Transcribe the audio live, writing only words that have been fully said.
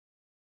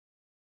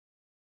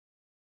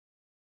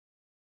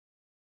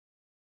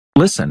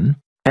Listen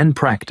and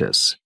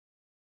practice.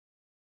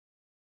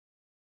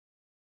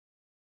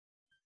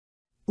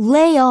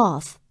 Lay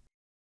off.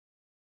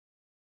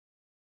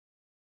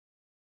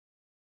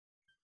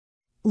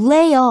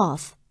 Lay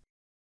off.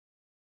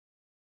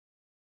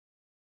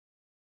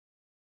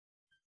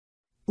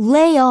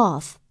 Lay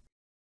off.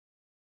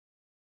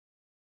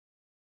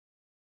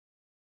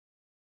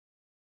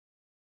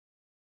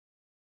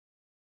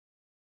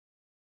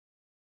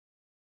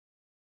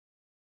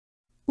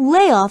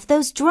 Lay off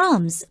those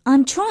drums.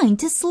 I'm trying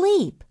to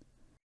sleep.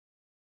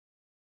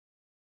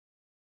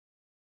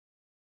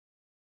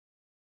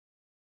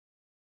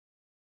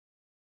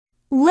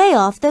 Lay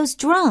off those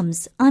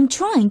drums. I'm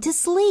trying to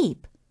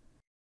sleep.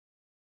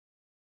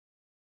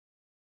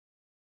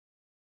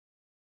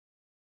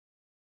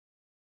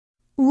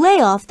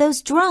 Lay off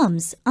those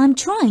drums. I'm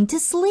trying to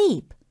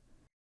sleep.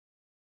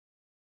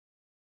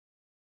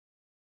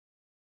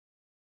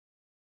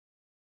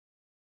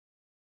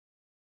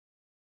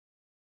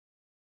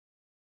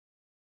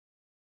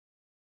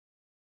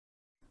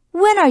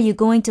 When are you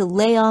going to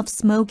lay off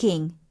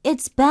smoking?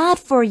 It's bad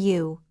for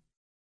you.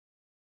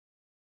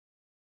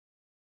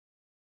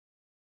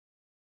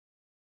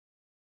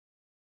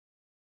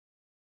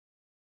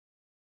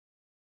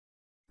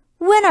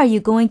 When are you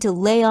going to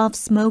lay off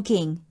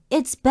smoking?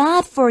 It's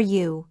bad for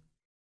you.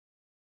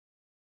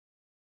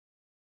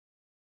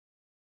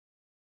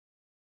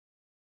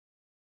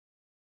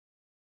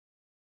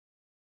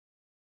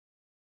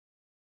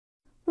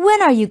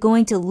 When are you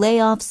going to lay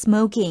off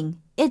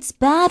smoking? It's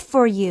bad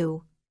for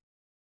you.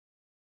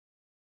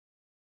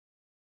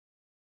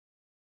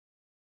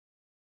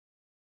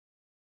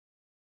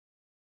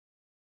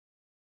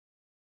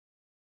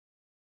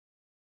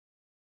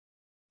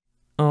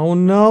 Oh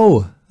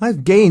no,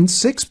 I've gained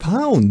 6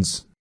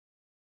 pounds.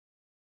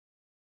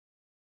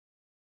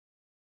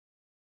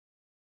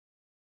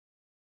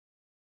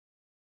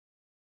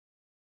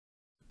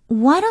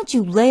 Why don't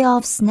you lay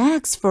off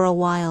snacks for a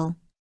while?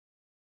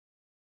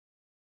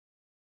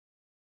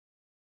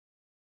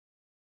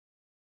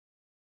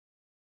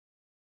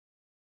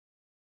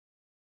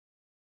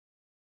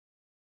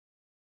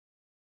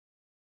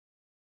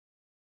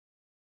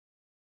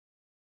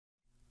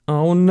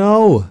 Oh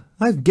no,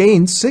 I've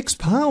gained 6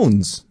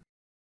 pounds.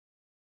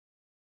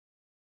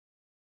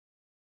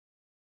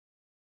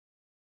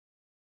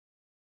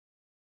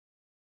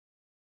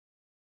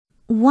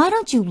 Why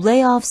don't you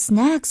lay off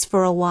snacks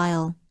for a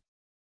while?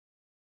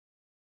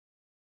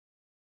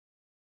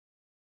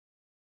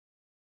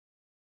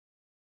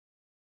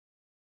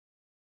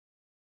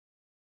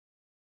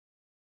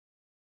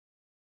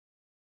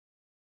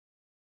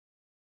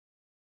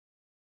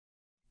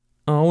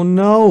 Oh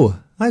no,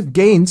 I've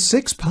gained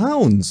 6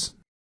 pounds.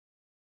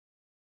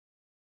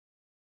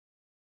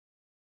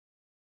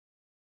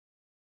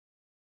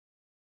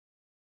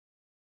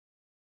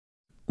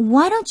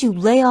 Why don't you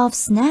lay off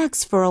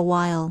snacks for a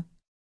while?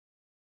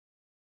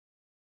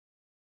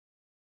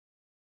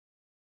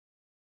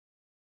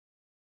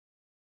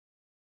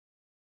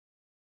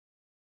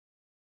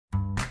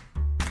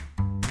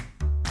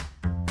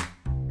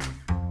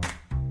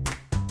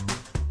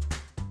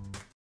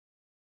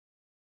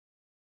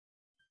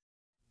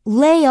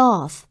 Lay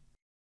off.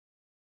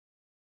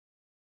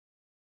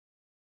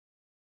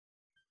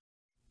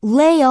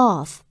 Lay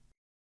off.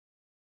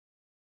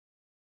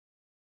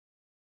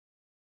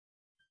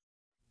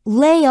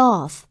 Lay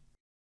off.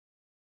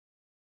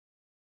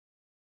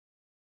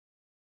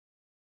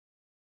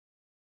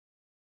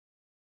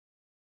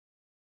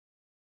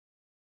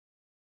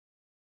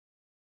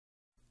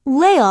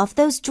 Lay off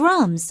those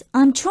drums.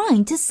 I'm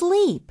trying to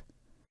sleep.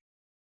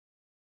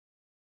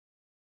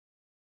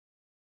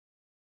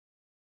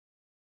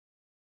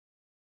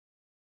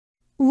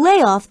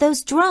 Lay off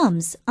those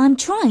drums. I'm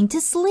trying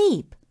to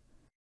sleep.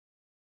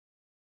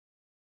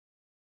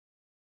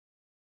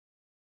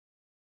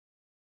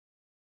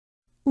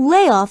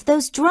 Lay off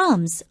those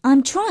drums.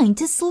 I'm trying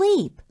to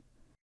sleep.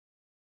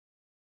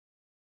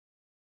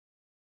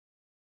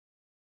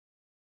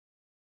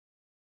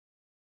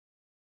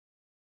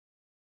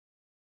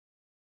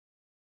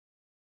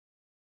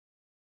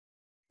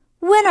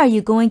 When are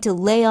you going to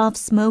lay off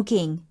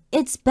smoking?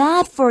 It's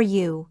bad for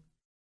you.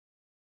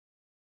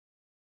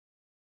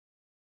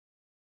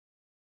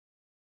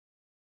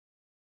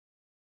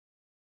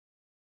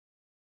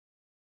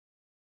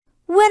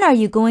 When are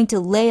you going to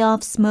lay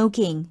off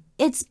smoking?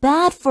 It's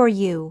bad for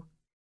you.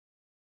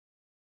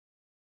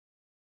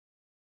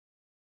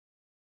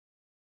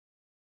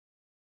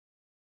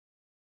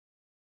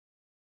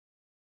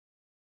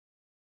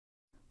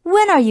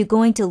 When are you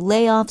going to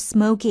lay off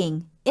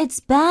smoking?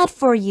 It's bad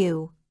for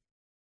you.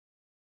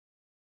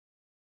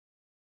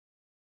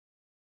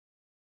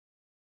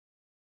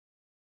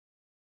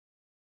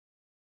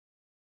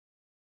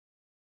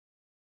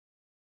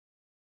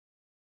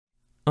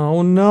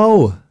 Oh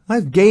no,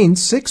 I've gained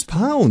 6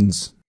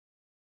 pounds.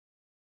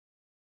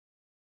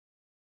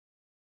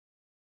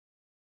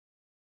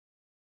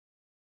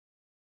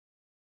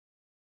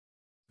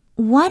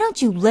 Why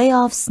don't you lay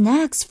off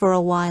snacks for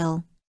a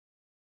while?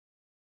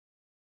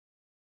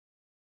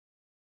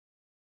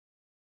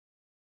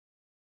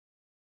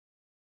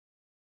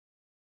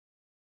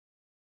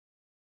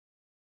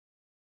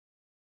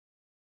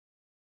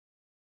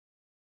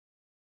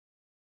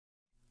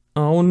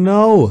 Oh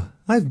no,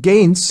 I've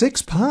gained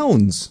 6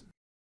 pounds.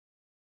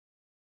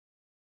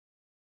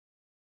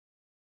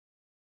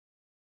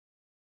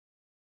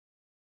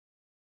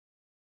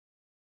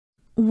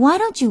 Why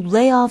don't you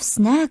lay off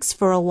snacks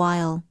for a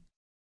while?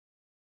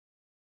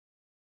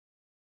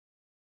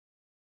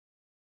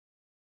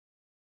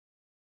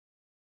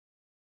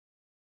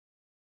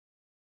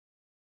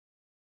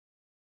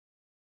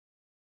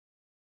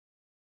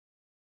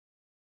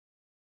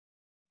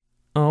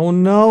 Oh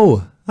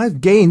no,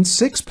 I've gained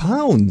 6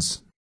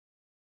 pounds.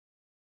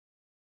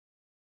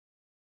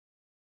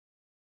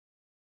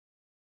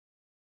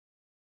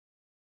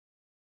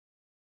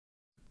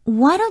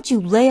 Why don't you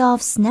lay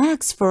off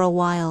snacks for a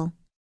while?